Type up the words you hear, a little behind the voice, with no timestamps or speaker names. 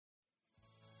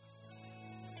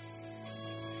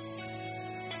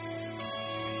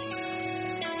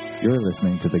You're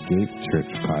listening to the Gates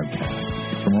Church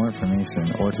podcast. For more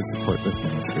information or to support this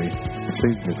ministry,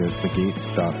 please visit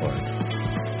thegates.org.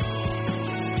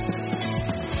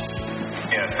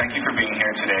 Yes, thank you for being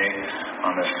here today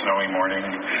on this snowy morning.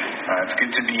 It's good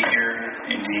to be here,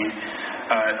 indeed.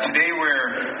 Today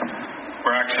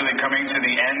we're actually coming to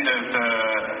the end of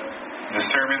the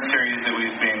sermon series that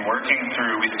we've been working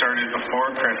through. We started before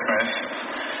Christmas,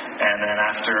 and then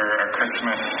after our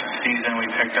Christmas season, we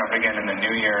picked up again in the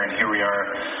new year, and here we are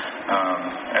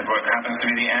at what happens to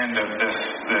be the end of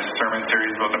this sermon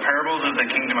series about the parables of the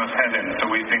kingdom of heaven. So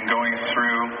we've been going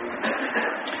through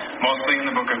mostly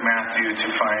in the book of Matthew to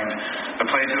find the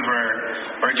places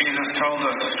where Jesus tells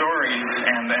us stories,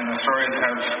 and the stories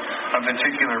have a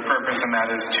particular purpose, and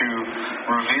that is to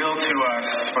reveal to us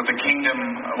what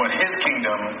his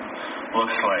kingdom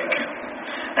looks like.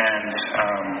 And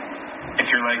if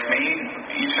you're like me,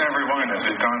 each and every one, as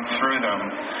we've gone through them,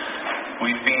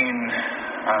 we've been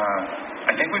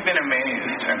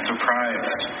amazed and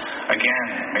surprised. Again,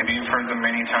 maybe you've heard them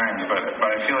many times, but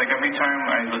I feel like every time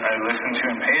I listen to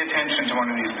and pay attention to one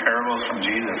of these parables from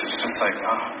Jesus, it's just like,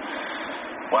 oh,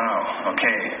 wow,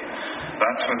 okay,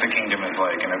 that's what the kingdom is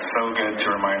like, and it's so good to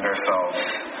remind ourselves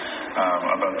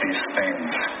about these things.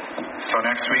 So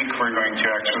next week we're going to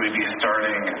actually be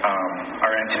starting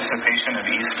our anticipation of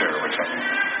Easter, which I'm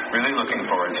really looking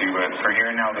forward to. But for here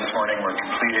and now this morning, we're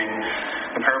completing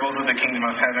the parables of the kingdom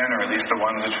of heaven, or at least the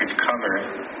ones which we've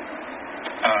covered.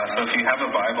 So if you have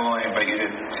a Bible, I invite you to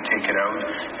take it out.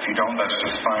 If you don't, that's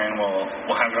just fine.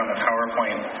 We'll have it on the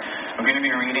PowerPoint. I'm going to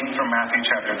be reading from Matthew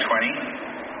chapter 20,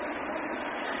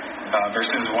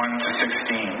 verses 1 to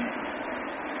 16.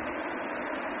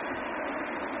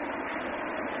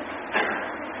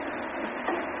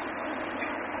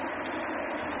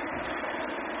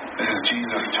 This is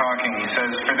Jesus talking. He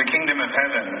says, "For the kingdom of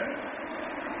heaven,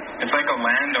 it's like a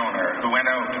landowner who went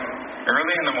out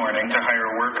early in the morning to hire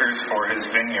workers for his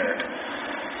vineyard.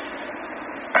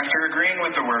 After agreeing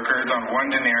with the workers on 1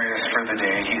 denarius for the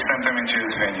day, he sent them into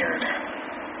his vineyard.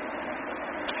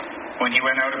 When he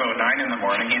went out about 9 in the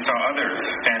morning, he saw others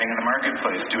standing in the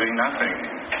marketplace doing nothing.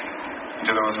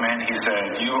 To those men he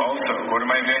said, 'You also go to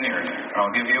my vineyard, and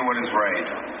I'll give you what is right.'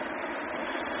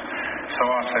 So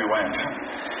off they went.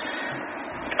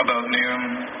 About noon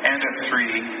and at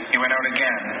 3, he went out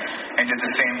again and did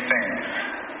the same thing.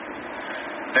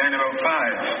 Then about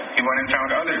 5, he went and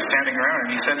found others standing around,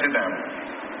 and he said to them,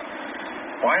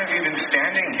 'Why have you been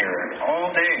standing here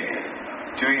all day,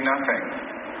 doing nothing?'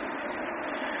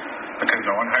 'Because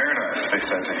no one hired us,' they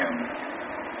said to him.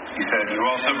 He said, 'You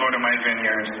also go to my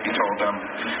vineyard,' he told them.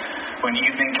 When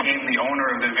evening came, the owner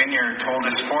of the vineyard told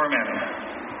his foreman,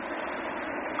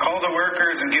 'Call the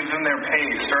workers and give them their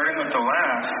pay, starting with the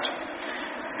last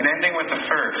and ending with the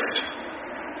first.'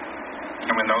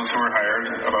 And when those who were hired,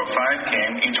 about 5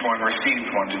 came, each one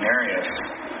received 1 denarius.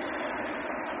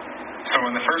 So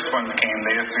when the first ones came,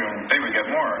 they assumed they would get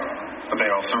more, but they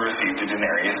also received a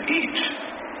denarius each.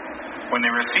 When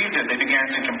they received it, they began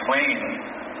to complain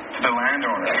to the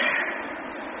landowner,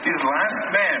 'These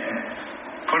last men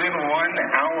put in 1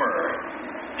 hour.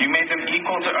 You made them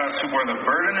equal to us who bore the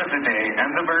burden of the day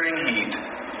and the burning heat,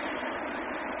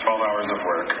 12 hours of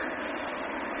work.'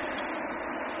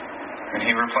 And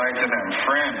he replied to them,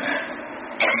 'Friend,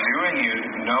 I'm doing you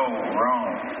no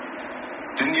wrong.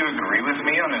 Didn't you agree with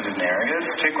me on a denarius?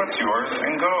 Take what's yours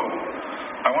and go.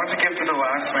 I want to give to the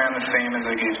last man the same as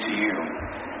I gave to you.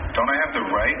 Don't I have the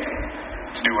right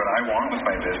to do what I want with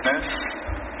my business?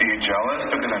 Are you jealous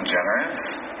because I'm generous?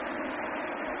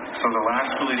 So the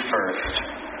last will be first,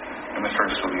 and the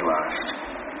first will be last.'"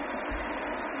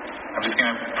 I'm just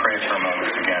going to pray for a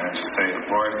moment again and just say,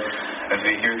 Lord, as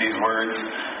we hear these words,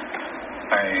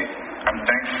 I'm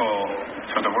thankful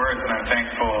for the words, and I'm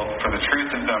thankful for the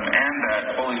truth of them, and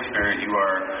that, Holy Spirit, you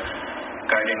are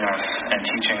guiding us and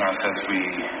teaching us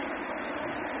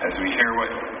as we hear what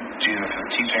Jesus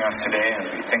is teaching us today, as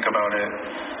we think about it.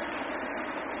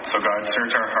 So God,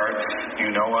 search our hearts. You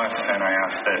know us, and I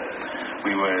ask that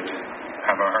we would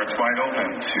have our hearts wide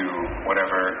open to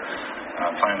whatever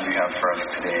plans you have for us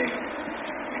today.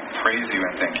 Praise you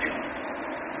and thank you.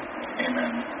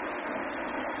 Amen.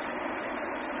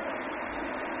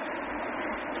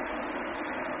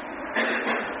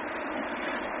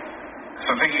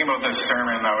 So thinking about this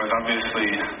sermon, I was obviously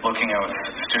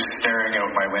just staring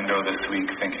out my window this week,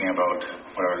 thinking about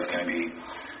what I was going to be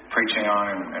preaching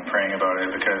on and praying about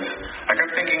it, because I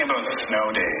kept thinking about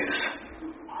snow days.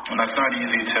 And that's not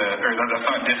that's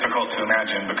not difficult to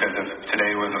imagine, because if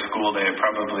today was a school day, it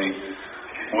probably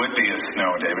would be a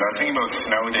snow day. But I was thinking about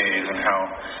snow days and how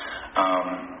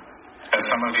as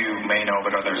some of you may know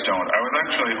but others don't, I was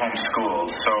actually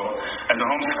homeschooled. So as a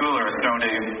homeschooler, a snow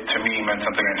day to me meant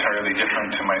something entirely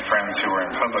different to my friends who were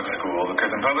in public school,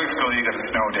 because in public school you get a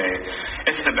snow day.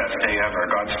 It's the best day ever.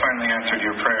 God's finally answered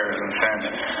your prayers and sent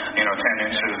 10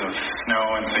 inches of snow,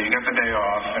 and so you get the day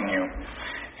off and you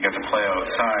get to play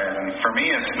outside. And for me,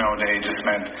 a snow day just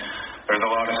meant there's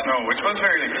a lot of snow, which was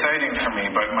very exciting for me,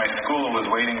 but my school was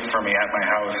waiting for me at my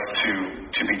house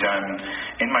to be done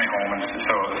in my home, and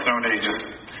so the snow day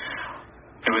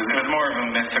it was more of a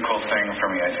mythical thing for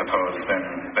me, I suppose,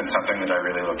 than something that I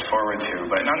really looked forward to.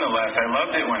 But nonetheless, I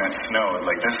loved it when it snowed.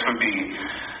 Like, this would be,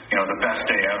 the best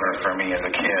day ever for me as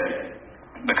a kid,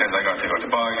 because I got to go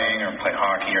tobogganing or play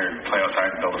hockey or play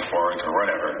outside and build a fort or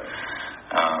whatever.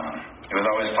 It was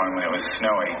always fun when it was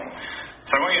snowy.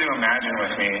 So I want you to imagine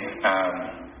with me,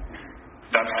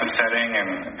 that's the setting,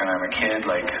 and I'm a kid,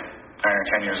 like 9 or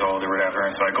 10 years old or whatever,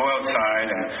 and so I go outside,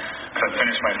 and because I've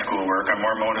finished my schoolwork, I'm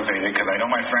more motivated because I know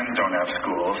my friends don't have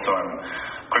school, so I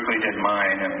quickly did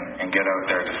mine and get out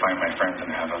there to find my friends and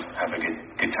have a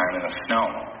good time in the snow.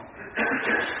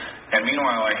 And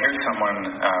meanwhile, I hear someone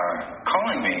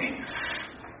calling me,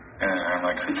 and I'm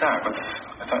like, who's that?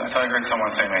 I thought I heard someone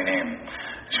say my name.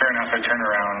 Sure enough, I turn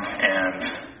around, and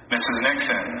Mrs.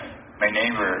 Nixon, my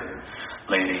neighbor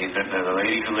lady, the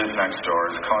lady who lives next door,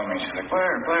 is calling me. She's like,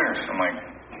 Blair. So I'm like,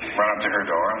 run up to her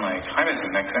door. I'm like, hi,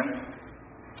 Mrs. Nixon.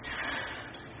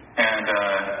 And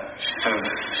she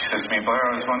says to me, Blair,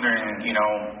 I was wondering,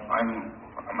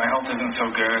 my health isn't so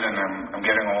good, and I'm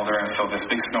getting older, and so this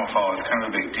big snowfall is kind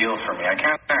of a big deal for me. I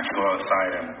can't actually go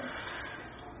outside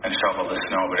and shovel the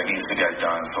snow, but it needs to get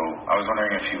done. So I was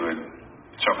wondering if you would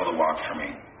shovel the walk for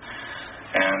me.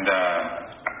 And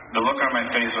the look on my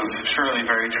face was surely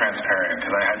very transparent,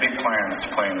 because I had big plans to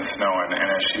play in the snow, and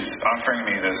as she's offering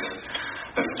me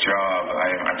this job,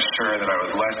 I'm sure that I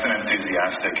was less than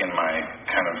enthusiastic in my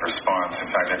kind of response. In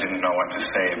fact, I didn't know what to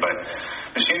say, but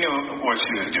she knew what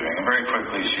she was doing, and very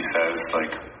quickly she says,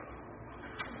 like,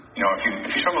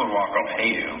 if you shovel the walk, I'll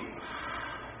pay you.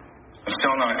 I'm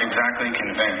still not exactly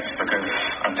convinced, because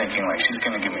I'm thinking, like, she's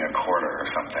going to give me a quarter or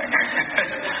something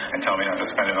and tell me not to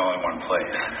spend it all in one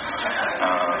place.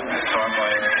 So I'm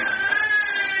like,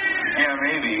 yeah,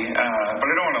 maybe. But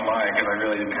I don't want to lie, because I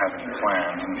really didn't have any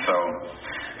plans.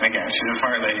 And again, she's a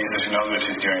smart lady, so she knows what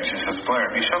she's doing. She says, Blair,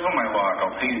 if you shovel my walk,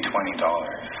 I'll pay you $20.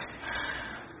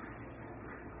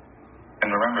 And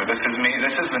remember, this is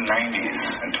the 90s,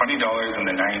 and $20 in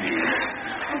the 90s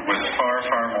was far,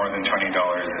 far more than $20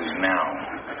 is now.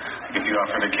 If you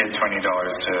offered a kid $20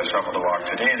 to shovel the walk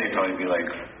today, they'd probably be like,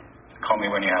 call me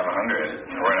when you have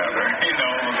 100, or whatever.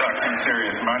 We'll talk some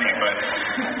serious money. But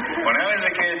when I was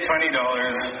a kid,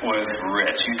 $20 was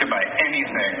rich. You could buy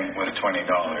anything with $20.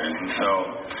 And so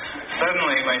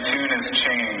suddenly my tune has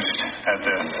changed at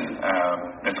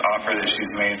this offer that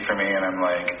she's made for me, and I'm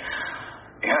like,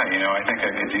 yeah, I think I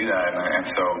could do that. And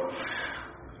so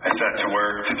I set to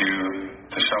work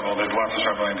to shovel. There's lots of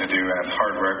shoveling to do, and it's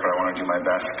hard work, but I want to do my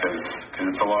best because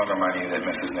it's a lot of money that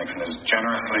Mrs. Nixon has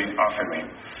generously offered me.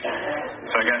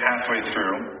 So I get halfway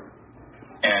through,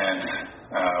 and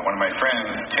one of my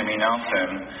friends, Timmy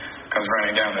Nelson, comes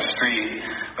running down the street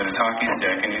with his hockey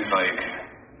stick, and he's like,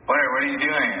 Blair, what are you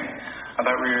doing? I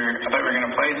thought we were going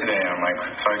to play today. And I'm like,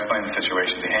 so I explained the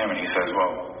situation to him, and he says,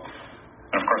 well,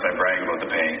 and of course I brag about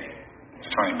the pay.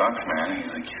 It's $20, man. And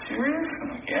he's like, you serious?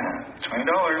 I'm like, yeah, $20.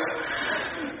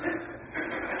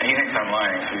 And he thinks I'm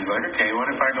lying, so he's like, okay, what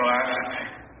if I go ask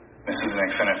Mrs.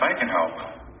 Nixon if I can help?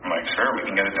 I'm like, sure, we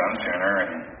can get it done sooner,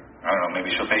 and I don't know,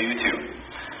 maybe she'll pay you too.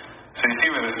 So you see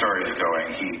where the story is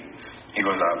going. He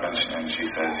goes up and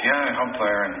she says, yeah, help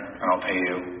Blair, and I'll pay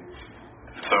you.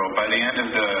 So by the end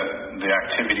of the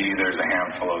activity, there's a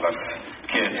handful of us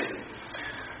kids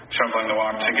shoveling the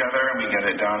walk together, and we get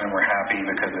it done, and we're happy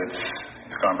because it's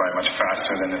gone by much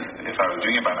faster than if I was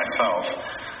doing it by myself.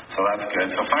 So that's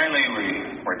good. So finally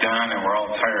we're done, and we're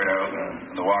all tired out,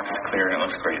 and the walk is clear, and it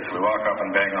looks great. So we walk up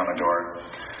and bang on the door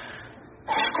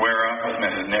to square up with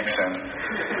Mrs. Nixon,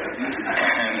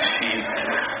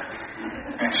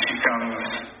 and she comes,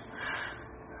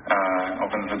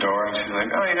 opens the door, and she's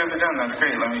like, oh, you guys are done. That's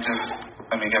great. Let me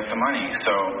get the money.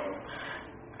 So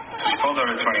she pulls out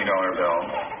a $20 bill,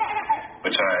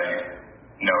 which I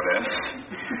notice,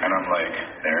 and I'm like,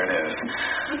 there it is.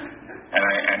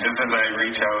 And just as I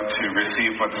reach out to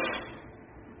receive what's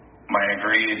my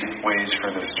agreed wage for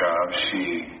this job, she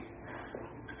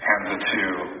hands it to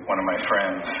one of my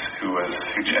friends who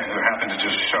happened to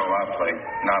just show up like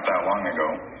not that long ago.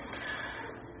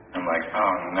 I'm like,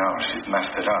 oh no, she's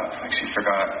messed it up. Like, she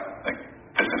forgot, like,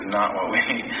 this is not what we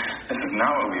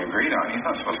agreed on. He's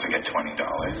not supposed to get $20.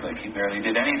 Like, he barely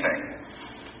did anything.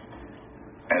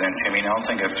 And then Timmy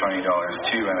Nelson gets $20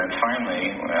 too. And then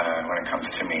finally, when it comes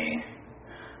to me,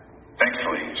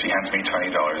 thankfully, she hands me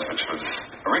 $20, which was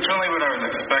originally what I was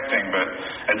expecting, but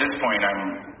at this point,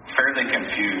 I'm fairly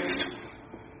confused.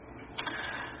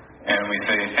 And we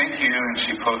say, thank you, and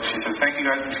she says, thank you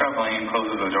guys for traveling, and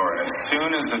closes the door. And as soon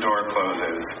as the door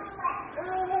closes,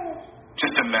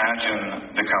 just imagine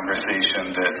the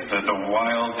conversation, the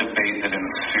wild debate that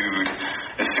ensued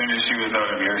as soon as she was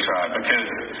out of earshot, because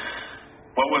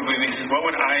what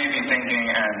would I be thinking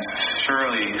and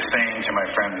surely saying to my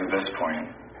friends at this point?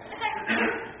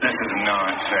 This is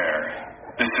not fair.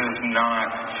 This is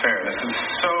not fair. This is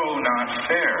so not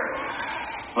fair.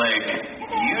 Like,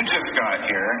 you just got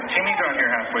here. Timmy got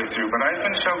here halfway through, but I've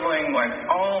been shoveling like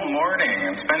all morning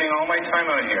and spending all my time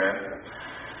out here.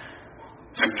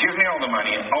 So give me all the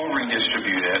money. I'll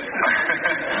redistribute it.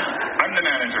 I'm the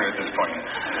manager at this point.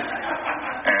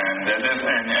 And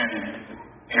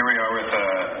here we are with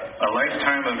a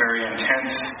lifetime of very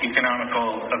intense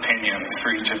economical opinions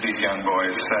for each of these young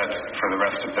boys set for the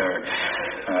rest of their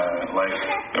life,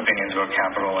 opinions about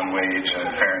capital and wage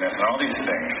and fairness and all these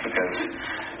things, because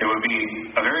it would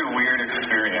be a very weird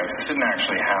experience. This didn't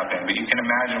actually happen, but you can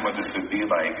imagine what this would be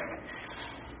like,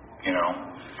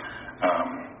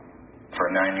 for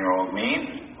a 9-year-old me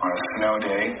on a snow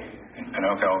day in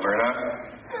Pinoca, Alberta,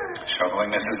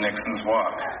 shoveling Mrs. Nixon's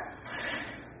walk.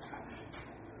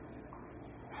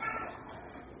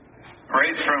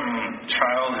 Right from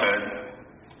childhood,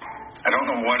 I don't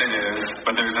know what it is,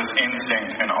 but there's this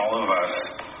instinct in all of us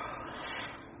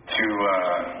to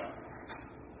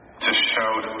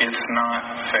shout, it's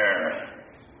not fair,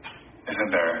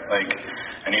 isn't there? Like,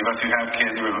 any of us who have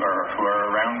kids who are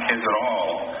around kids at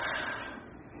all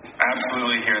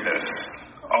absolutely hear this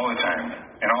all the time,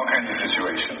 in all kinds of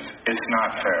situations. It's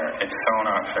not fair. It's so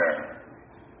not fair.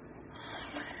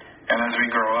 And as we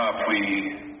grow up,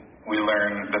 we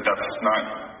learn that that's not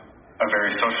a very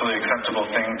socially acceptable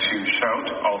thing to shout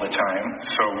all the time,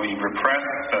 so we repress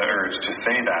the urge to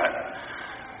say that.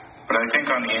 But I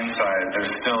think on the inside, there's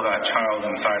still that child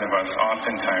inside of us,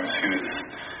 oftentimes,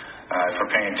 who's, if we're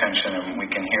paying attention, and we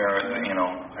can hear,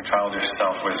 a childish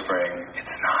self whispering, it's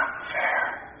not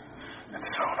fair. It's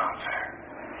so not fair.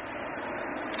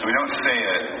 So we don't say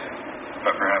it,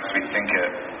 but perhaps we think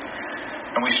it.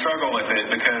 And we struggle with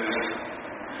it because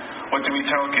what do we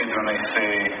tell kids when they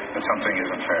say that something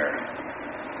isn't fair?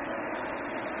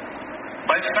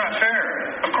 Life's not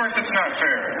fair. Of course it's not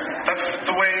fair.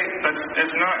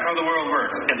 It's not how the world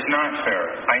works. It's not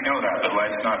fair. I know that, but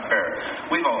life's not fair.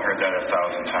 We've all heard that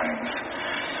 1,000 times.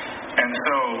 And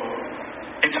so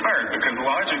it's hard because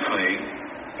logically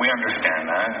we understand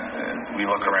that. We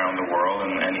look around the world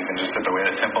and even just at the way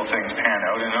that simple things pan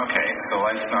out, and okay, so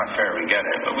life's not fair, we get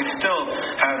it. But we still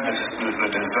have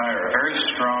the desire, a very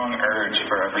strong urge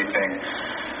for everything,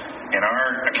 in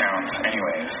our accounts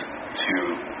anyways, to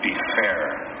be fair.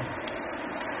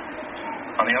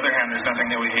 On the other hand, there's nothing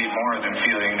that we hate more than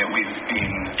feeling that we've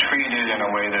been treated in a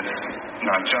way that's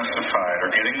not justified,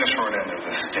 or getting the short end of the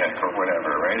stick, or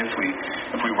whatever, right? If we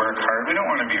work hard, we don't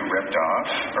want to be ripped off.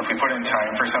 Or if we put in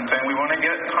time for something, we want to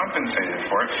get compensated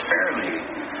for it fairly.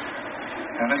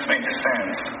 And this makes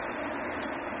sense.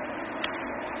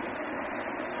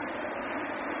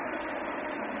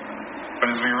 But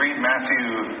as we read Matthew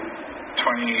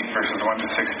 20, verses 1 to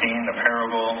 16, the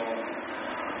parable,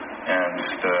 and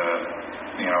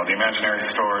the imaginary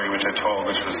story which I told,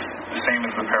 which was the same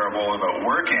as the parable about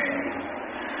working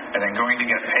and then going to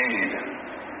get paid,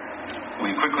 we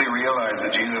quickly realize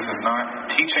that Jesus is not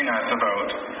teaching us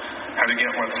about how to get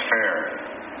what's fair.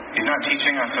 He's not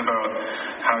teaching us about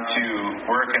how to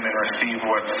work and then receive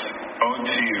what's owed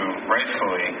to you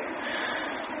rightfully.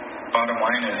 Bottom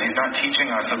line is, he's not teaching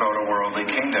us about a worldly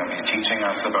kingdom. He's teaching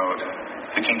us about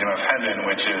the kingdom of heaven,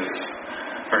 which is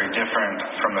very different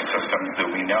from the systems that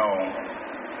we know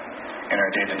in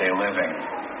our day-to-day living.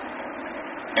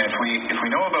 And if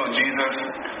we know about Jesus,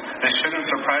 this shouldn't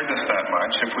surprise us that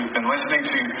much. If we've been listening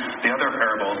to the other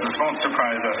parables, this won't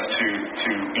surprise us to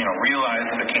realize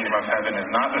that the kingdom of heaven is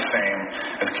not the same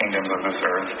as kingdoms of this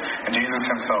earth. And Jesus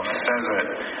himself says it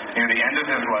near the end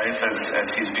of his life as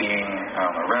he's being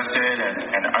arrested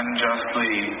and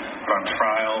unjustly put on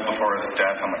trial before his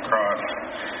death on the cross.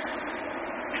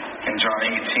 In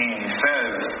John 18, he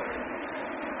says,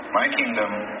 "My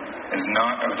kingdom is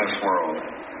not of this world.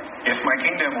 If my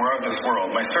kingdom were of this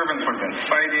world, my servants would have been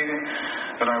fighting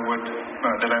that I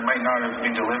might not have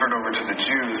been delivered over to the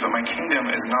Jews, but my kingdom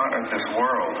is not of this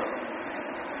world."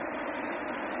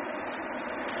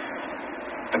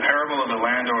 The parable of the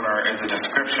landowner is a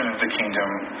description of the kingdom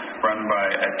run by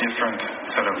a different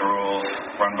set of rules,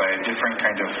 run by a different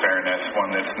kind of fairness,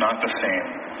 one that's not the same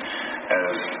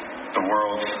as the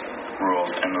world's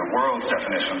rules and the world's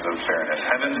definitions of fairness.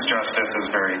 Heaven's justice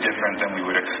is very different than we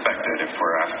would expect it if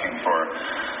we're asking for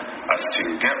us to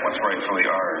get what's rightfully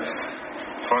ours.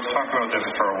 So let's talk about this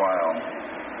for a while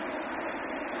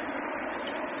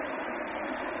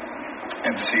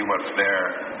and see what's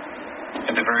there.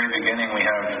 At the very beginning we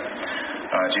have,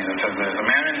 Jesus says, there's a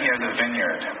man and he has a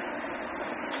vineyard.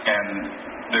 And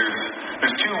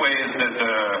there's two ways that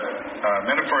the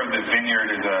metaphor of the vineyard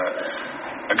is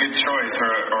a good choice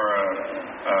or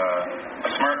a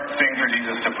smart thing for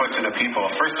Jesus to put to the people.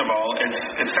 First of all,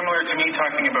 it's similar to me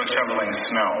talking about shoveling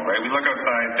snow, right? We look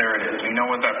outside, there it is. We know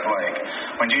what that's like.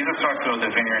 When Jesus talks about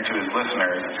the vineyard to his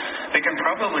listeners, they can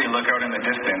probably look out in the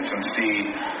distance and see,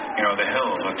 the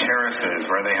hills with terraces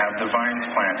where they have the vines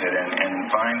planted, and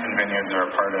vines and vineyards are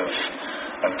a part of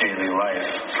daily life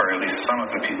for at least some of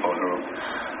the people who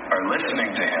are listening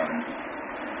to him.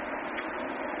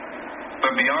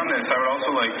 But beyond this, I would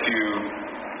also like to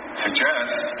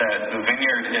suggest that the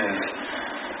vineyard is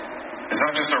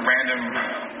not just a random,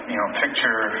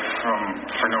 picture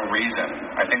for no reason.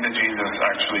 I think that Jesus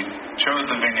actually chose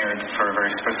the vineyard for a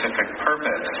very specific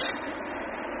purpose.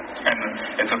 And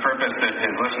it's a purpose that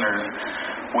his listeners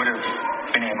would have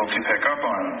been able to pick up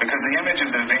on, because the image of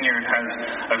the vineyard has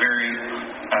a very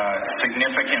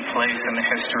significant place in the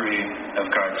history of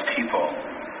God's people.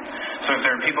 So if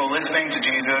there are people listening to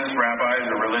Jesus, rabbis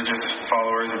or religious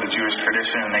followers of the Jewish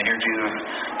tradition, and they hear Jesus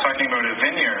talking about a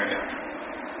vineyard,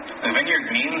 the vineyard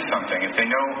means something. If they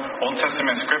know Old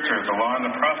Testament scriptures, the law and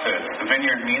the prophets, the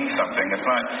vineyard means something. It's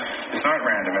not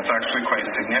random. It's actually quite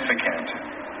significant.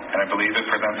 And I believe it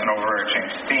presents an overarching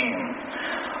theme.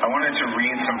 I wanted to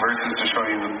read some verses to show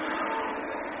you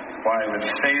why I would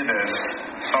say this.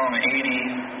 Psalm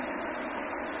 80.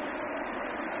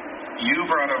 You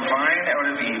brought a vine out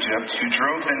of Egypt. You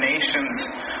drove out the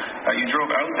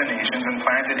nations and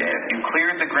planted it. You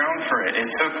cleared the ground for it. It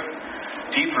took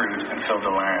deep root and filled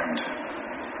the land.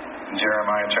 In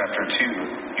Jeremiah chapter 2,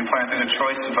 you planted a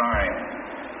choice vine,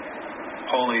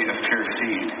 holy of pure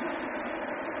seed.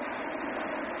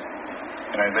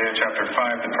 In Isaiah chapter 5,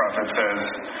 the prophet says,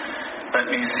 let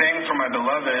me sing for my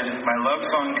beloved, my love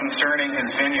song concerning his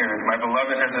vineyard. My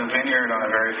beloved has a vineyard on a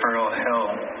very fertile hill.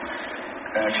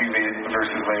 And a few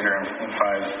verses later, in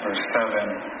 5 verse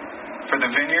 7, for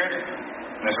the vineyard,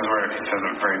 and this is where it says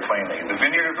it very plainly, the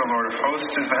vineyard of the Lord of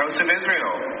hosts is the house of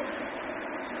Israel.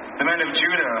 The men of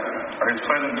Judah are his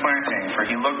pleasant planting, for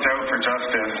he looked out for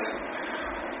justice,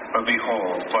 but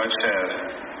behold, bloodshed,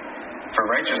 for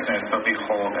righteousness, but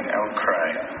behold, an outcry.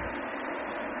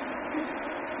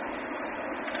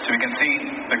 So we can see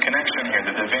the connection here,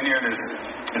 that the vineyard is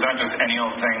not just any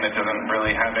old thing that doesn't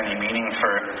really have any meaning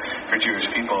for Jewish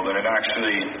people, but it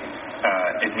actually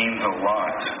it means a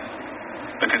lot.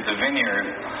 Because the vineyard,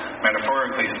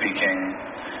 metaphorically speaking,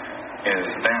 is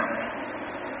them.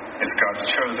 It's God's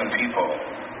chosen people.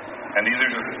 And these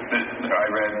are just, I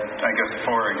read,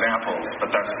 4 examples, but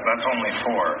that's only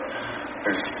 4.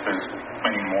 There's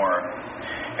many more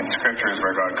in scriptures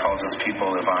where God calls his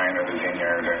people the vine or the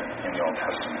vineyard or in the Old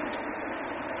Testament.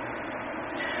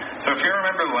 So if you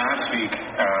remember last week,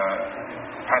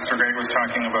 Pastor Greg was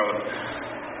talking about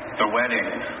the wedding,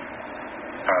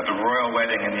 the royal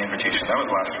wedding and the invitation. That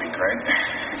was last week, right?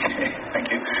 Okay, thank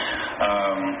you.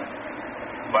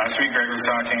 Last week Greg was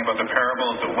talking about the parable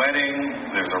of the wedding.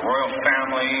 There's a royal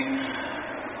family,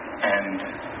 and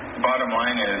bottom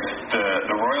line is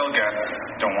the royal guests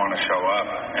don't want to show up,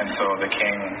 and so the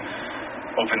king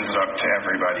opens it up to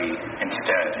everybody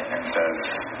instead and says,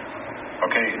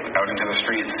 okay, out into the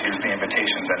streets, here's the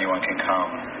invitations, anyone can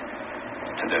come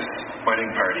to this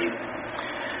wedding party.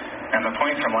 And the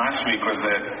point from last week was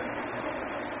that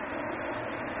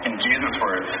in Jesus'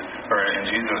 words, or in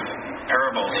Jesus'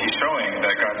 parables, he's showing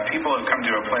that God's people have come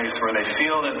to a place where they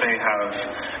feel that they have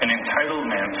an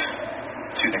entitlement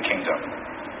to the kingdom.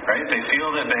 Right? They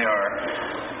feel that they are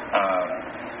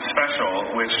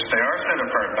special, which they are set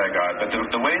apart by God, but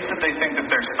the ways that they think that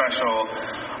they're special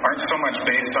aren't so much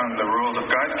based on the rules of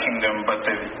God's kingdom, but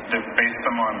they've based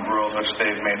them on rules which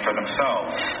they've made for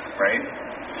themselves, right?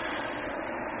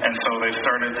 And so they've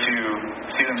started to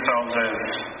see themselves as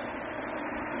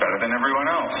better than everyone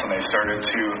else, and they've started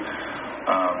to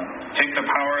take the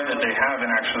power that they have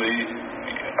and actually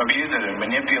abuse it and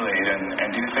manipulate and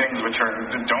do things which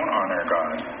don't honor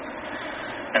God.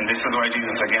 And this is why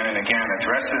Jesus again and again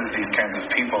addresses these kinds of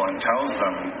people and tells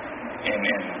them in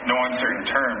no uncertain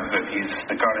terms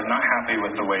that God is not happy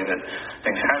with the way that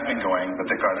things have been going, but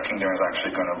that God's kingdom is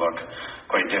actually going to look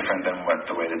quite different than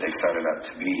the way that they've set it up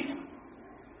to be.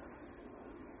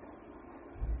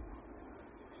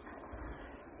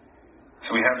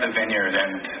 So we have the vineyard,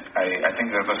 and I think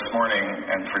that this morning,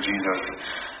 and for Jesus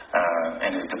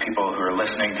and the people who are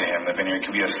listening to him, the vineyard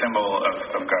can be a symbol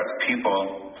of God's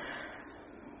people.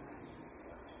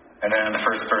 And then in the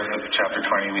first verse of chapter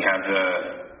 20, we have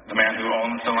the man who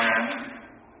owns the land,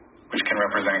 which can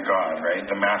represent God, right?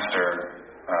 The master.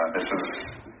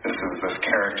 This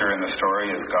character in the story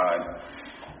is God.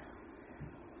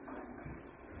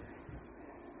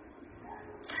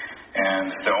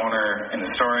 And the owner in the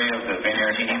story of the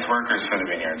vineyard, he needs workers for the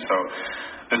vineyard. So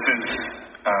this is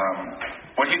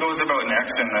what he goes about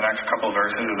next in the next couple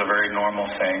verses is a very normal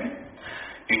thing.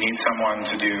 You need someone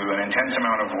to do an intense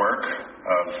amount of work,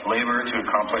 of labor to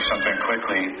accomplish something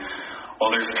quickly.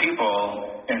 Well, there's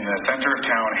people in the center of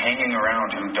town hanging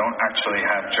around who don't actually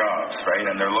have jobs, right?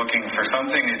 And they're looking for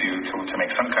something to do to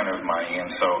make some kind of money. And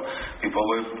so people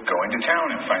would go into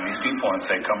town and find these people and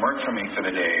say, come work for me for the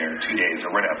day or 2 days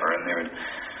or whatever. And they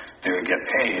would get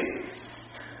paid.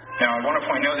 Now, I want to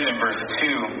point out that in verse 2,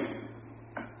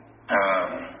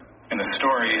 in the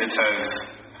story, it says,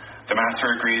 the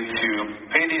master agreed to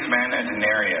pay these men a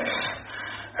denarius.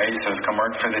 Right? He says, come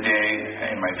work for the day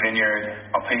in my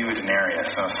vineyard. I'll pay you a denarius.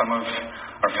 Now, some of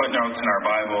our footnotes in our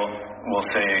Bible will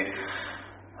say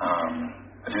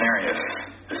a denarius.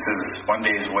 This is 1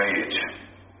 day's wage.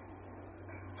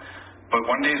 But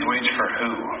 1 day's wage for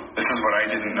who? This is what I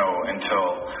didn't know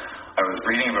until I was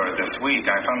reading about it this week.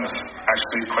 I found this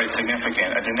actually quite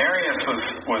significant. A denarius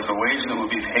was the wage that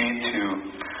would be paid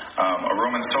to a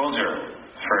Roman soldier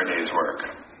for a day's work.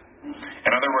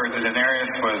 In other words, a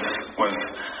denarius was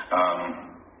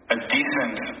a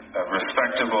decent,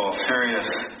 respectable, serious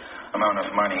amount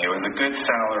of money. It was a good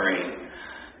salary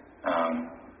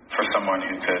for someone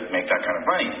who could make that kind of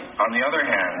money. On the other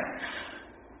hand,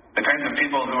 the kinds of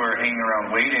people who are hanging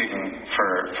around waiting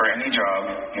for any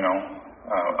job,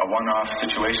 a one-off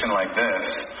situation like this,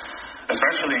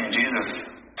 especially in Jesus'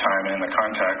 time and in the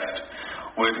context,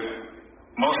 would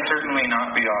most certainly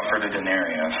not be offered a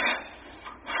denarius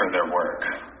for their work.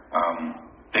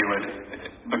 They would,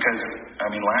 because,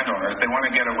 landowners, they want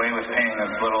to get away with paying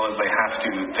as little as they have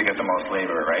to get the most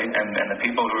labor, right? And the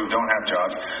people who don't have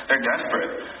jobs, they're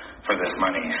desperate for this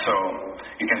money. So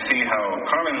you can see how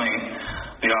commonly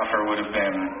the offer would have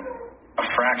been a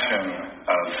fraction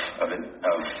of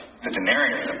the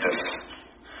denarius that this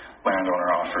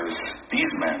landowner offers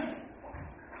these men.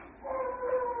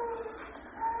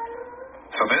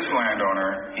 So this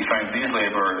landowner, he finds these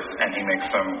laborers and he makes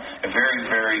them a very,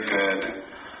 very good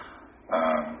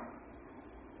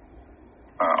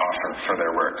offer for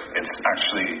their work. It's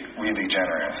actually really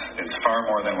generous. It's far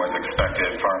more than was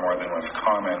expected, far more than was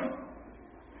common.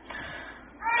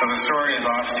 So the story is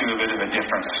off to a bit of a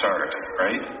different start,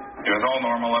 right? It was all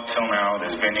normal up till now.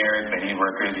 There's vineyards, they need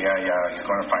workers. Yeah, he's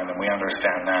going to find them. We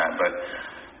understand that. But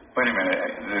wait a minute,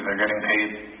 they're getting paid,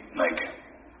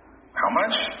 how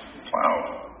much?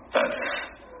 Wow,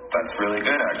 that's really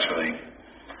good, actually.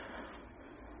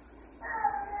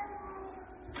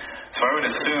 So I would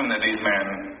assume that these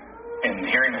men, in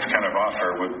hearing this kind of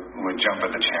offer, would jump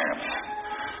at the chance,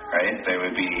 right? They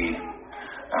would be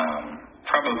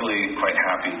probably quite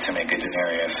happy to make a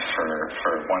denarius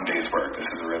for 1 day's work. This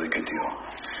is a really good deal.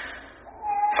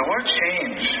 So what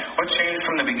changed? What changed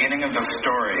from the beginning of the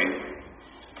story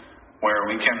where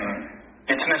we can...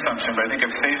 It's an assumption, but I think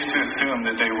it's safe to assume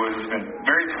that they would have been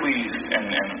very pleased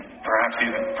and perhaps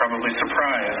even probably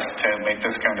surprised to make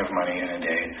this kind of money in a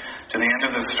day, to the end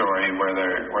of the story where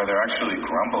they're actually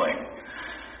grumbling.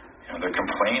 They're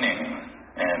complaining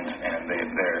and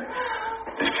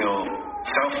they feel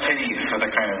self-pity for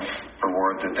the kind of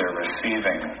reward that they're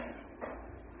receiving.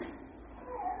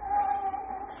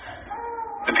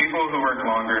 The people who work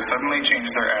longer suddenly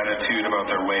changed their attitude about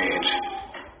their wage,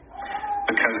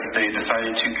 because they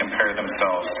decided to compare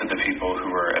themselves to the people who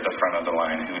were at the front of the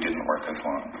line who didn't work as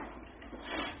long.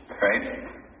 Right?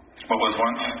 What was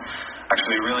once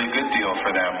actually a really good deal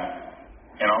for them,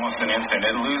 in almost an instant,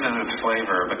 it loses its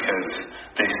flavor because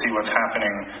they see what's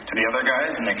happening to the other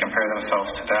guys and they compare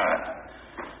themselves to that.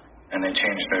 And they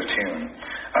change their tune.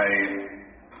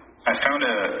 I found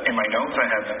in my notes I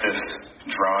have this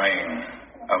drawing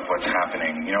of what's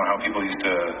happening. You know how people used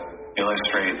to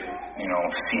illustrate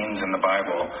scenes in the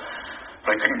Bible,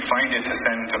 but I couldn't find it to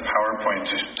send to PowerPoint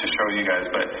to show you guys,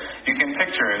 but you can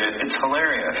picture it. It's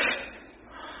hilarious.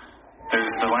 There's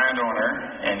the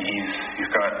landowner, and he's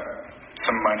got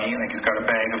some money, like he's got a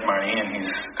bag of money, and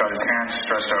he's got his hand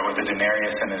stretched out with a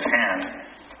denarius in his hand.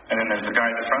 And then there's the guy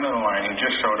at the front of the line who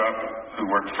just showed up, who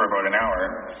worked for about an hour,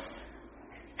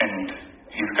 and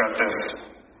he's got this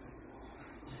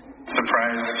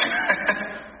surprised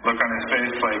look on his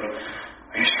face, like,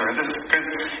 are you sure this? Because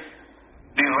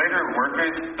these later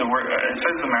workers, it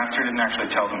says the master didn't actually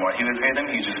tell them what he would pay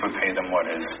them, he just would pay them what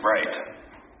is right.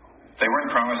 They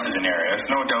weren't promised a denarius.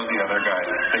 No doubt the other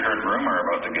guys, they heard rumor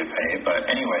about the good pay, but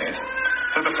anyways.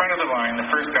 So at the front of the line, the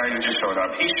first guy who just showed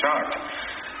up, he's shocked.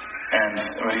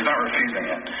 But he's not refusing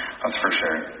it, that's for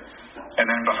sure. And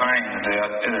then behind,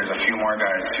 there's a few more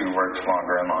guys who worked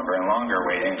longer and longer and longer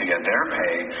waiting to get their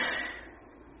pay.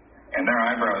 And their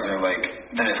eyebrows are like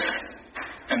this.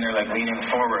 And they're like leaning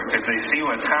forward because they see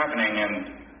what's happening, and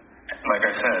like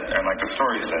I said, and like the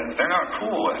story says, they're not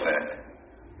cool with it.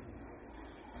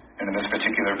 And in this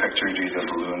particular picture, Jesus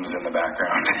looms in the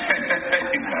background.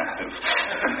 He's massive.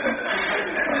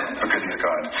 Because he's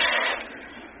God.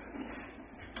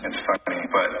 It's funny,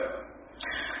 but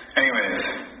anyways,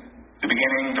 the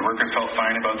beginning, the workers felt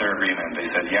fine about their agreement. They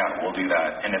said, yeah, we'll do that.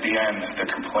 And at the end, they're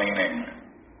complaining.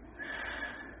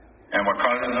 And what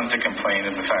causes them to complain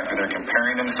is the fact that they're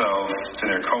comparing themselves to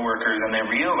their coworkers, and they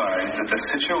realize that the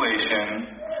situation,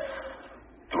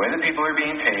 the way that people are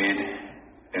being paid,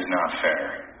 is not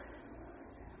fair.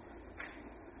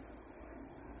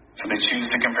 So they choose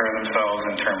to compare themselves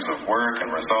in terms of work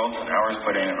and results and hours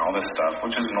put in and all this stuff,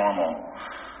 which is normal.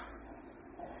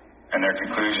 And their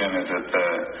conclusion is that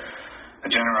the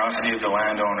generosity of the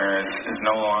landowner is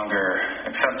no longer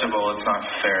acceptable. It's not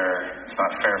fair. It's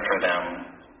not fair for them.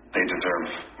 They deserve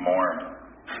more.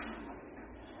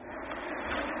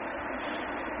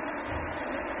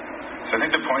 So I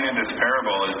think the point of this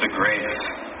parable is the grace.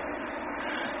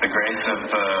 The grace of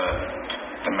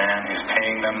the man who's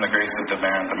paying them, the grace of the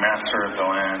master of the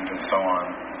land, and so on.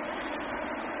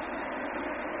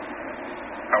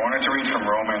 I wanted to read from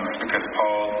Romans because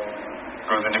Paul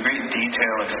goes into great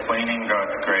detail explaining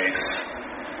God's grace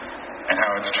and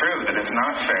how it's true that it's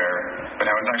not fair, but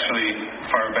how it's actually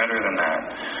far better than that.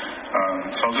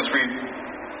 So I'll just read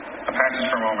a passage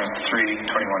from Romans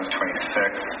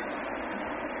 3:21-26,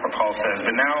 where Paul says,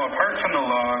 "But now, apart from the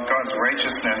law, God's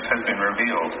righteousness has been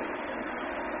revealed."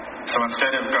 So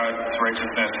instead of God's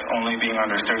righteousness only being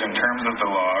understood in terms of the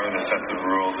law or the sets of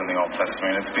rules in the Old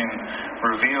Testament, it's been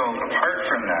revealed apart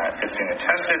from that. It's been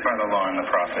attested by the law and the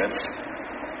prophets.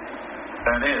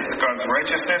 That is, God's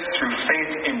righteousness through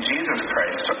faith in Jesus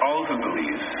Christ to all who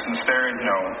believe, since there is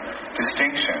no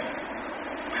distinction.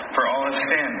 For all have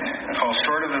sinned and fall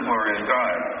short of the glory of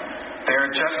God. They are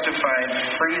justified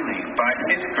freely by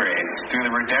His grace through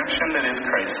the redemption that is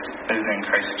in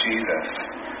Christ Jesus.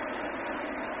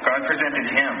 God presented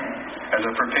Him as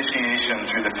a propitiation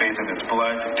through the faith of His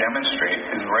blood to demonstrate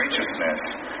His righteousness.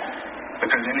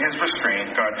 Because in His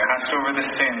restraint, God passed over the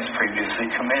sins previously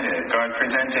committed. God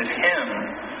presented Him,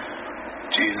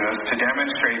 Jesus, to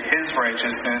demonstrate His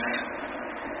righteousness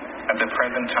at the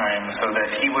present time so that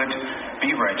He would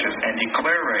be righteous and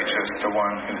declare righteous the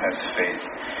one who has faith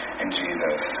in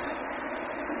Jesus.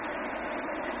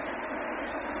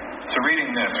 So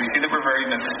reading this, we see that we're very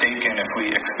mistaken if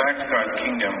we expect God's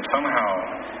kingdom somehow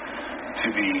to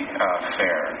be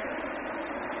fair.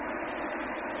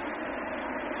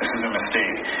 This is a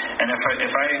mistake. And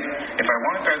if I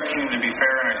want God's kingdom to be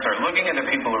fair and I start looking at the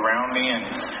people around me and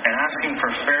asking for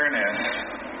fairness,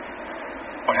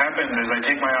 what happens is I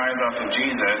take my eyes off of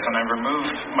Jesus and I remove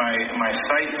my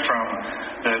sight from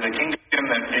the kingdom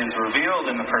that is revealed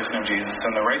in the person of Jesus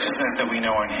and the righteousness that we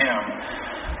know in Him.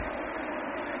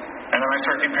 And then I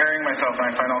start comparing myself and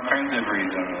I find all kinds of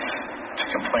reasons to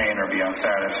complain or be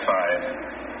unsatisfied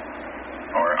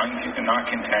or not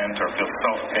content or feel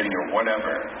self-pity or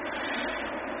whatever.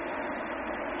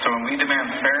 So when we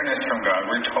demand fairness from God,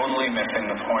 we're totally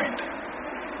missing the point.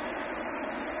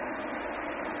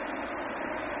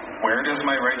 Where does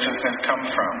my righteousness come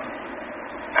from?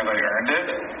 Have I earned it?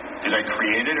 Did I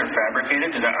create it or fabricate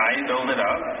it? Did I build it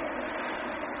up?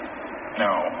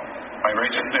 No. My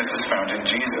righteousness is found in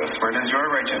Jesus. Where does your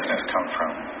righteousness come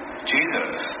from?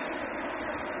 Jesus.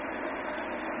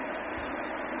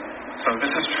 So if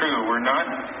this is true, we're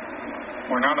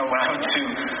not allowed to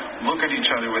look at each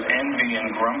other with envy and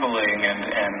grumbling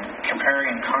and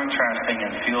comparing and contrasting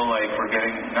and feel like we're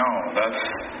getting... No,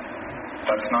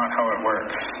 that's not how it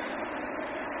works.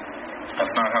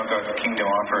 That's not how God's kingdom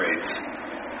operates.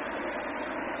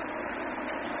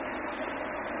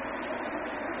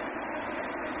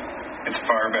 It's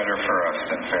far better for us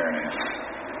than fairness.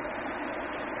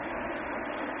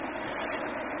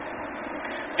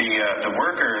 The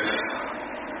workers,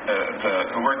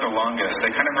 who worked the longest,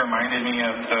 they kind of reminded me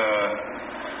of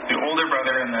the older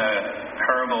brother in the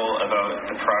parable about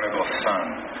the prodigal son.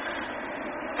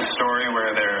 The story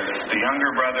where there's the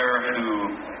younger brother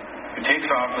who takes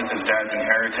off with his dad's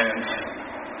inheritance.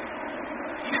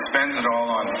 He spends it all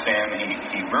on sin.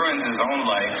 He ruins his own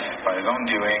life by his own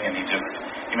doing, and he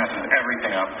messes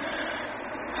everything up.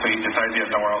 So he decides he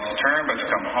has nowhere else to turn but to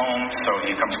come home. So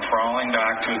he comes crawling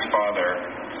back to his father,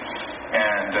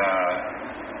 and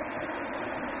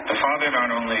the father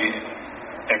not only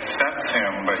accepts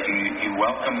him, but he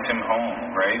welcomes him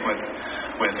home, right? With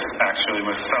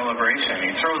celebration.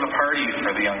 He throws a party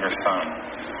for the younger son.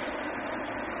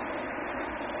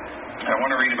 I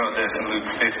want to read about this in Luke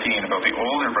 15, about the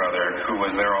older brother who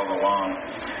was there all along.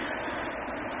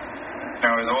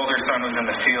 Now his older son was in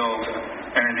the field,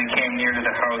 and as he came near to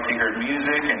the house, he heard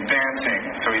music and dancing.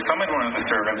 So he summoned one of the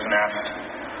servants and asked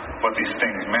what these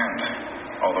things meant,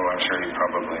 although I'm sure he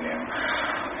probably knew.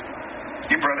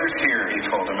 Your brother's here, he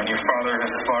told him, and your father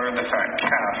has slaughtered the fat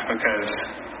calf because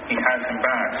he has him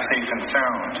back, safe and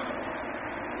sound.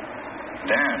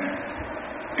 Then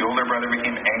the older brother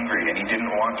became angry, and he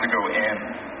didn't want to go in.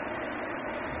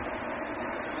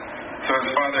 So his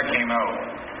father came out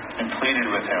and pleaded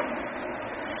with him.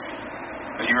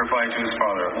 But he replied to his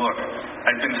father, "Look,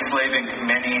 I've been slaving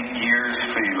many years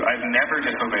for you. I've never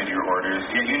disobeyed your orders,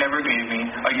 yet you never gave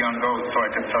me a young goat so I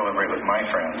could celebrate with my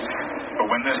friends. But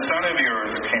when this son of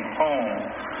yours came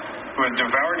home, who has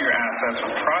devoured your assets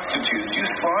with prostitutes, you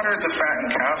slaughtered the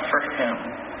fattened calf for him.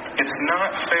 It's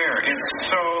not fair. It's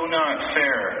so not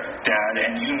fair, Dad,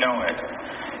 and you know it."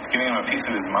 He's giving him a piece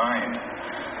of his mind.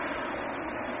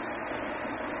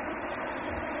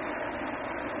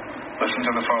 Listen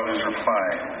to the father's reply.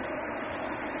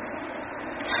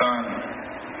 "Son,"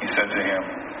 he said to him,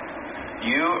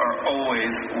 "you are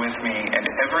always with me, and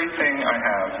everything I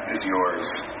have is yours.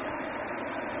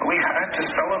 But we had to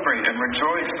celebrate and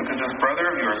rejoice because this brother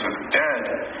of yours was dead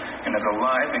and is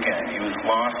alive again. He was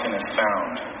lost and is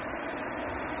found."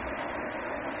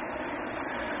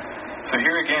 So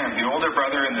here again, the older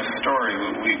brother in this story,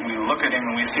 we look at him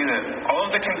and we see that all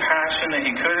of the compassion that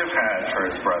he could have had for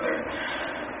his brother,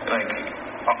 like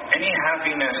any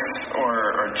happiness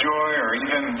or joy or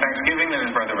even thanksgiving that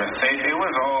his brother was safe, it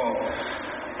was all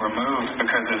removed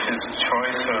because of his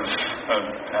choice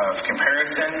of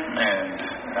comparison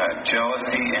and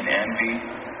jealousy and envy.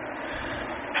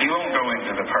 He won't go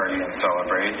into the party and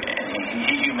celebrate.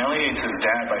 He humiliates his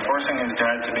dad by forcing his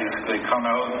dad to basically come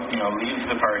out, leave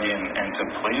the party and to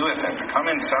play with him, to come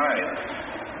inside.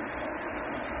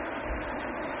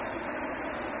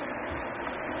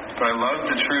 But I love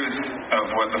the truth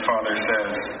of what the father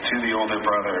says to the older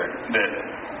brother, that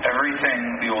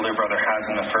everything the older brother has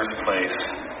in the first place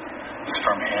is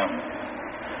from him.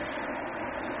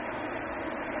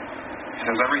 He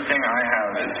says, "Everything I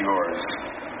have is yours."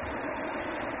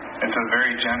 It's a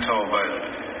very gentle but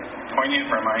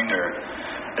poignant reminder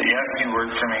that yes, you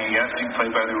worked for me, yes, you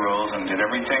played by the rules and did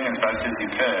everything as best as you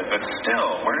could, but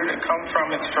still, where did it come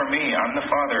from? It's from me. I'm the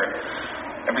father.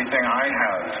 Everything I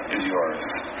have is yours.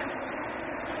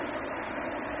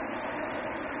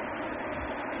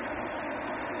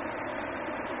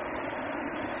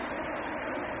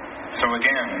 So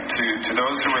again, to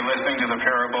those who were listening to the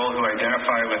parable, who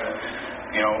identify with,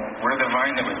 we're the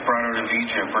vine that was brought out of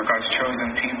Egypt, we're God's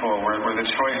chosen people, we're the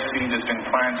choice seed that's been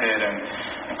planted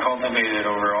and cultivated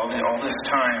over all this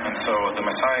time, and so the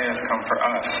Messiah has come for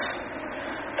us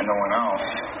and no one else.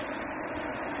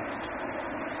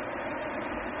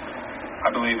 I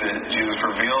believe that Jesus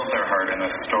reveals their heart in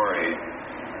this story.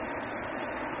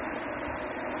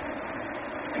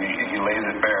 And he lays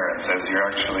it bare and says, "You're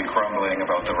actually grumbling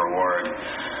about the reward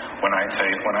when I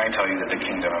tell you that the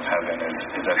kingdom of heaven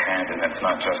is at hand, and it's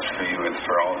not just for you, it's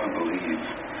for all who believe."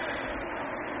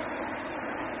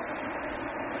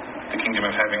 The kingdom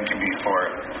of heaven can be for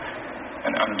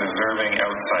an undeserving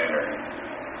outsider,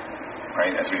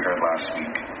 right, as we heard last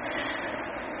week.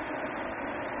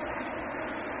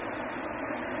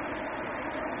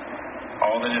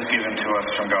 All that is given to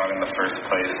us from God in the first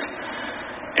place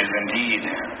is indeed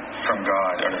from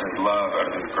God, out of His love, out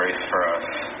of His grace for us.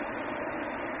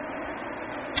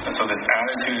 And so this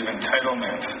attitude of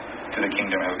entitlement to the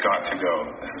kingdom has got to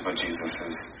go. This is what Jesus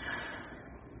is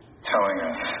telling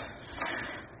us.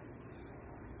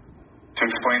 To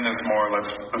explain this more,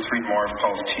 let's read more of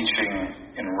Paul's teaching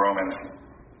in Romans.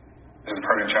 This is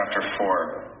part of chapter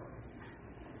 4.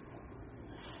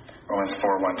 Romans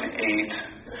 4, 1-8.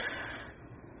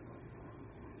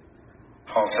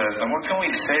 Paul says, "Then what can we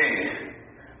say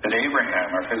that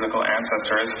Abraham, our physical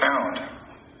ancestor, has found?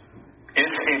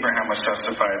 If Abraham was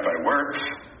justified by works,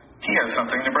 he has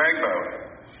something to brag about.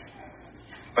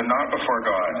 But not before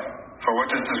God. For what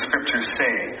does the Scripture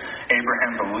say?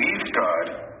 Abraham believed God,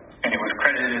 and it was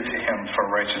credited to him for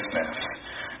righteousness.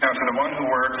 Now, to the one who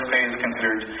works, pay is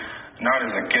considered not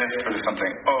as a gift, but as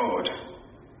something owed.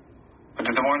 But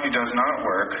to the one who does not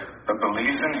work, but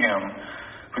believes in him,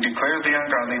 who declares the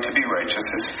ungodly to be righteous,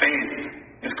 his faith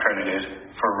is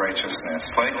credited for righteousness.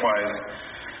 Likewise,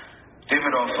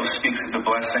 David also speaks of the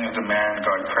blessing of the man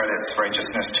God credits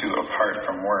righteousness to apart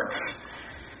from works.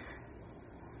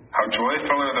 How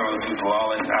joyful are those whose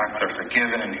lawless acts are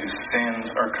forgiven and whose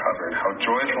sins are covered. How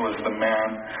joyful is the man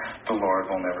the Lord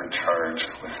will never charge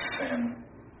with sin.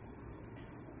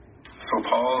 So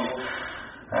Paul's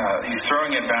he's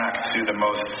throwing it back to the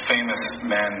most famous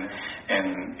men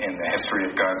in the history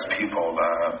of God's people.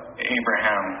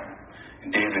 Abraham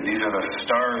and David, these are the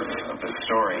stars of the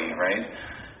story, right,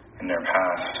 in their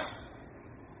past.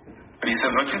 But he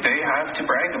says, what do they have to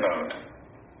brag about?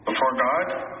 Before God?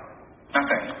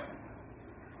 Nothing.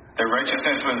 Their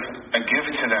righteousness was a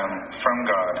gift to them from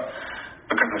God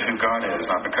because of who God is,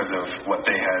 not because of what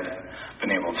they had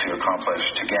been able to accomplish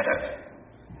to get it.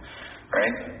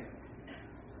 Right?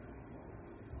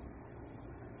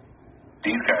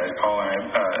 These guys, Paul and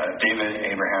David,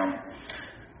 Abraham,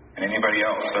 and anybody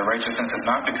else, their righteousness is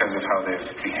not because of how they've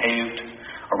behaved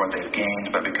or what they've gained,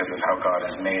 but because of how God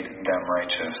has made them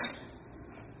righteous.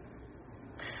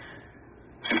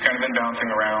 So we've kind of been bouncing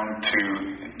around to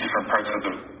different parts of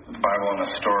the Bible and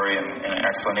the story and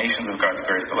explanations of God's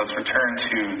grace, but let's return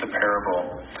to the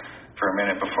parable for a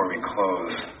minute before we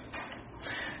close.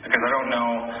 Because I don't know,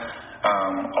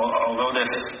 although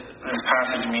this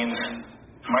passage means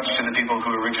much to the people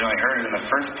who originally heard it in the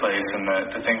first place and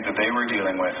the things that they were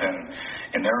dealing with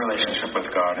in their relationship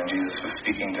with God, and Jesus was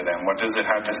speaking to them, what does it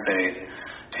have to say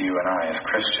to you and I as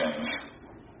Christians?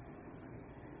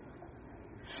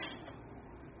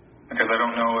 Because I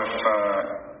don't know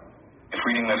if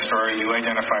reading this story you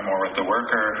identify more with the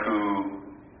worker who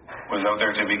was out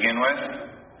there to begin with.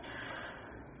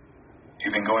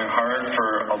 You've been going hard for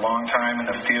a long time in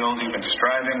the field. You've been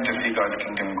striving to see God's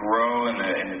kingdom grow in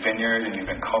the vineyard, and you've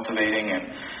been cultivating. And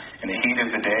in the heat of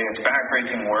the day, it's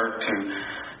backbreaking work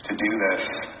to do this.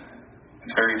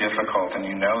 It's very difficult, and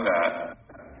you know that.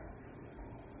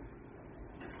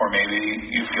 Or maybe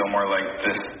you feel more like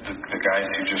the guys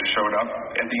who just showed up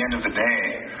at the end of the day,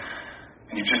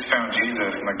 and you just found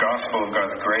Jesus, and the gospel of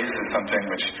God's grace is something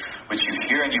which you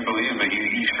hear and you believe, but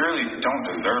you surely don't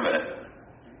deserve it.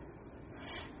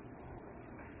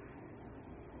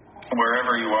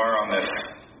 Wherever you are on this,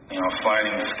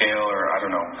 sliding scale, or I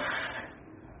don't know,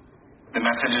 the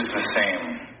message is the same.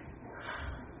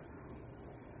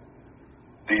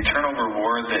 The eternal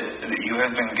reward that you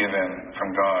have been given from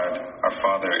God, our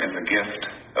Father, is a gift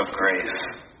of grace.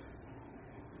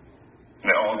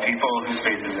 That all people whose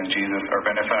faith is in Jesus are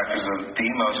benefactors of the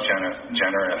most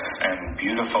generous and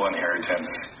beautiful inheritance,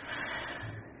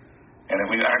 and that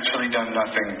we've actually done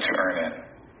nothing to earn it.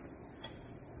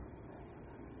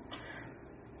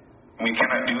 We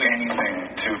cannot do anything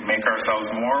to make ourselves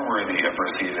more worthy of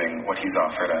receiving what He's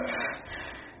offered us.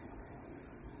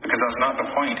 Because that's not the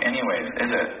point anyways, is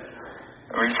it?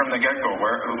 Right from the get-go,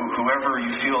 whoever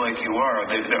you feel like you are,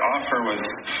 the offer was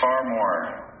far more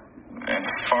and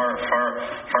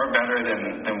far better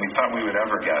than we thought we would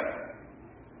ever get.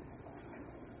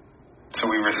 So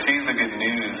we receive the good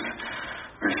news,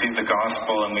 we receive the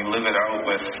gospel, and we live it out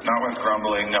not with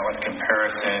grumbling, not with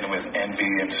comparison, with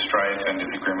envy and strife and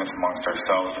disagreements amongst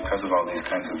ourselves because of all these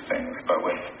kinds of things, but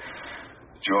with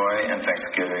joy and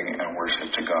thanksgiving and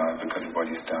worship to God because of what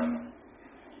He's done.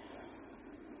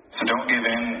 So don't give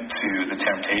in to the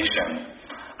temptation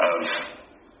of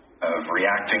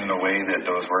reacting the way that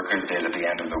those workers did at the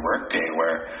end of the workday,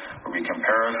 where we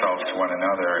compare ourselves to one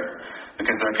another,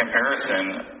 because their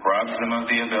comparison robs them of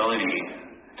the ability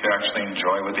to actually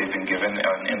enjoy what they've been given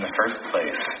in the first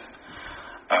place.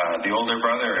 The older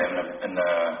brother in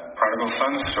the prodigal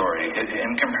son story,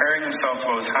 in comparing himself to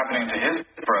what was happening to his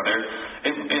brother,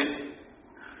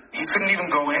 he couldn't even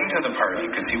go into the party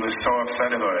because he was so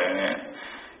upset about it. And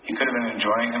he could have been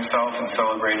enjoying himself and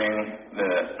celebrating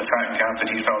the fattened calf that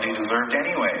he felt he deserved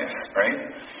anyways, right?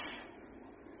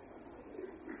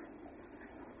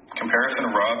 Comparison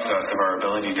robs us of our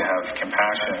ability to have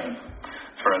compassion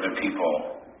for other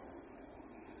people.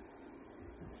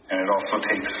 And it also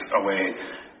takes away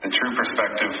the true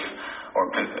perspective or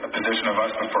position of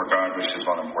us before God, which is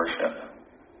one of worship.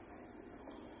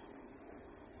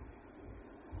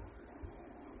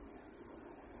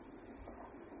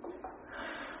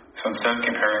 So instead of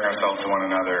comparing ourselves to one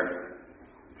another,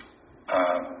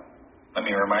 let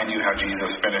me remind you how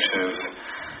Jesus finishes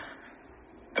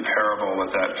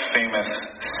that famous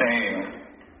saying,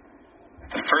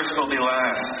 the first will be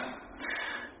last,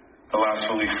 the last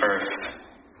will be first.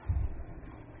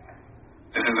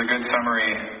 This is a good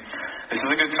summary. This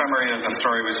is a good summary of the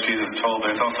story which Jesus told,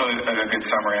 but it's also a good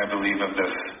summary, I believe,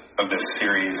 of this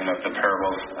series and of the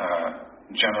parables,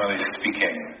 generally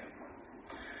speaking.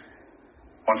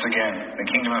 Once again, the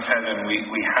kingdom of heaven,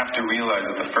 we have to realize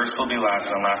that the first will be last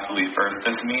and the last will be first.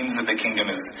 This means that the kingdom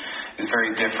is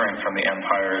very different from the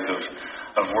empires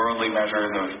of worldly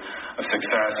measures of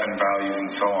success and values and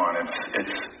so on.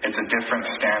 It's a different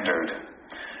standard,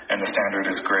 and the standard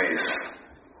is grace.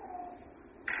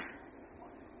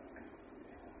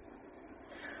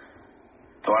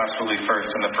 The last will be first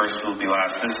and the first will be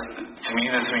last. To me,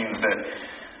 this means that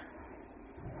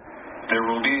there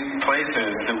will be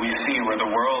places that we see where the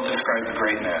world describes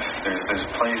greatness. There's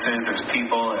places, there's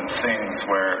people and things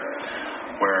where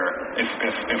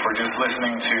if we're just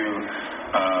listening to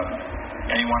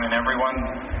anyone and everyone,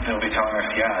 they'll be telling us,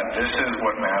 yeah, this is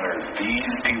what matters.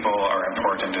 These people are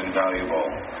important and valuable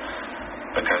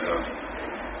because of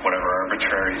whatever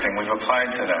arbitrary thing we've applied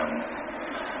to them.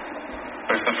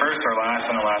 But if the first are last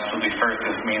and the last will be first,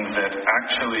 this means that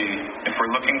actually, if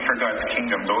we're looking for God's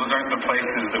kingdom, those aren't the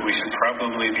places that we should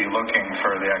probably be looking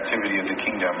for the activity of the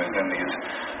kingdom, is in these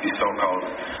so-called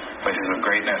places of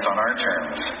greatness on our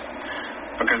terms.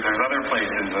 Because there's other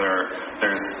places that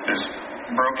there's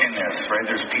brokenness, right?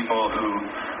 There's people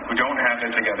who don't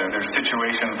have it together. There's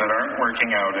situations that aren't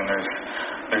working out, and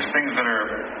there's things that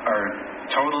are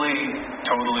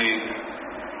totally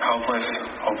hopeless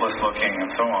looking,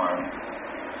 and so on.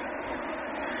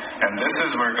 And this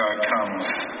is where God comes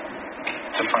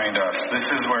to find us. This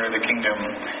is where the kingdom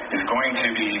is going to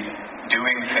be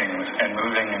doing things and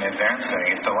moving and advancing,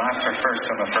 if the last are first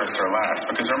and the first are last.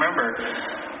 Because remember,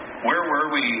 where were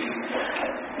we?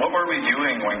 What were we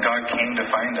doing when God came to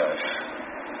find us?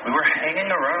 We were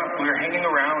hanging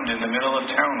around in the middle of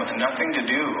town with nothing to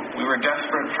do. We were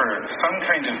desperate for some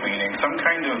kind of meaning, some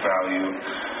kind of value,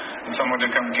 and someone to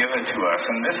come give it to us.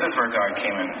 And this is where God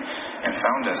came and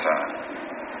found us at,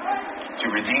 to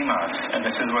redeem us. And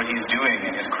this is what He's doing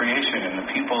in His creation and the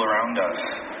people around us.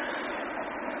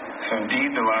 So indeed,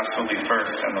 the last will be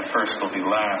first and the first will be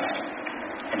last.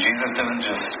 And Jesus doesn't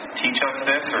just teach us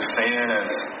this or say it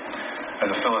as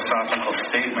a philosophical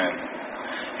statement.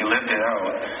 He lived it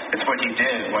out. It's what He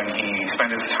did when He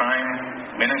spent His time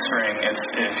ministering.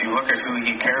 If you look at who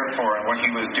He cared for and what He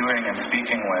was doing and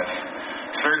speaking with,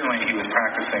 certainly He was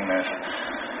practicing this.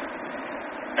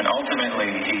 And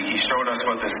ultimately, He showed us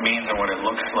what this means and what it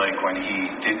looks like when He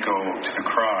did go to the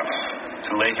cross,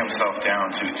 to lay Himself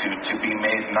down, to be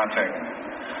made nothing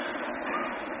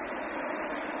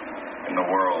in the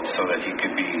world so that He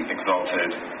could be exalted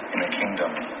in the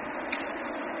kingdom.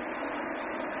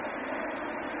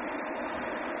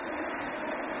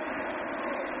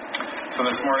 So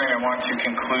this morning I want to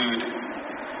conclude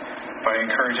by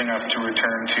encouraging us to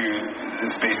return to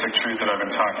this basic truth that I've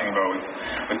been talking about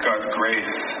with God's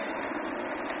grace,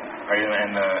 right?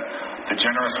 And the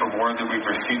generous reward that we've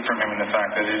received from Him, and the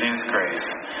fact that it is grace.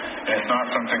 And it's not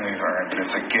something we've earned, but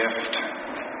it's a gift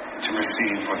to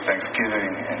receive with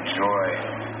thanksgiving and joy.